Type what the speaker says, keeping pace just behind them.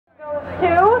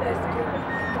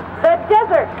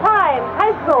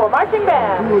Marching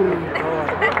Band.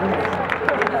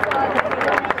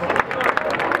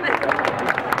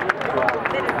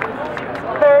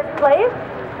 Third place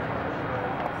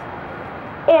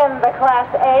in the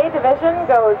Class A division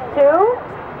goes to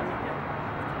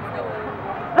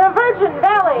the Virgin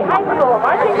Valley High School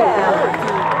Marching Band.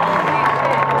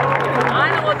 I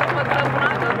know what the fuck's up when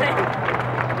I go there.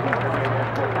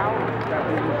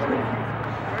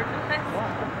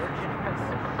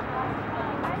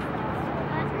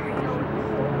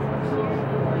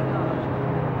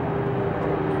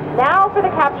 Now for the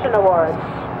Caption Awards.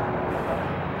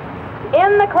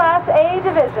 In the Class A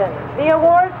division, the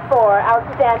awards for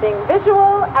Outstanding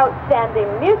Visual, Outstanding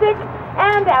Music,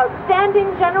 and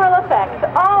Outstanding General Effects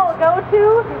all go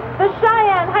to the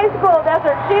Cheyenne High School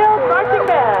Desert Shield Marching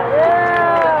Band.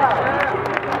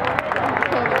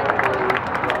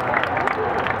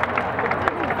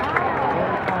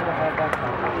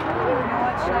 You know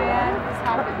what, Cheyenne? This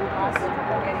happened to us.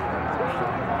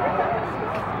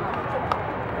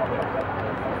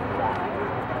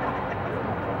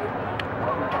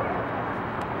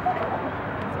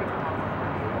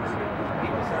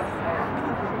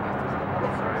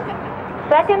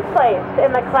 Second place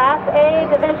in the Class A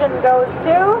division goes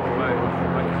to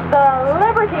the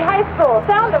Liberty High School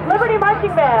Sound of Liberty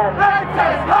Marching Band.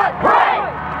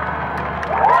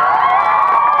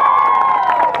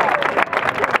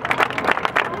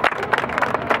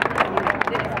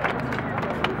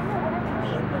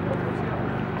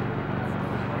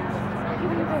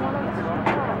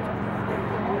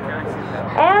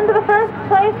 And the first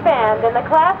place band in the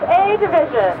Class A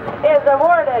division is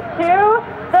awarded to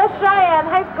the Cheyenne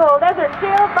High School Desert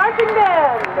Shield Marching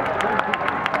Band.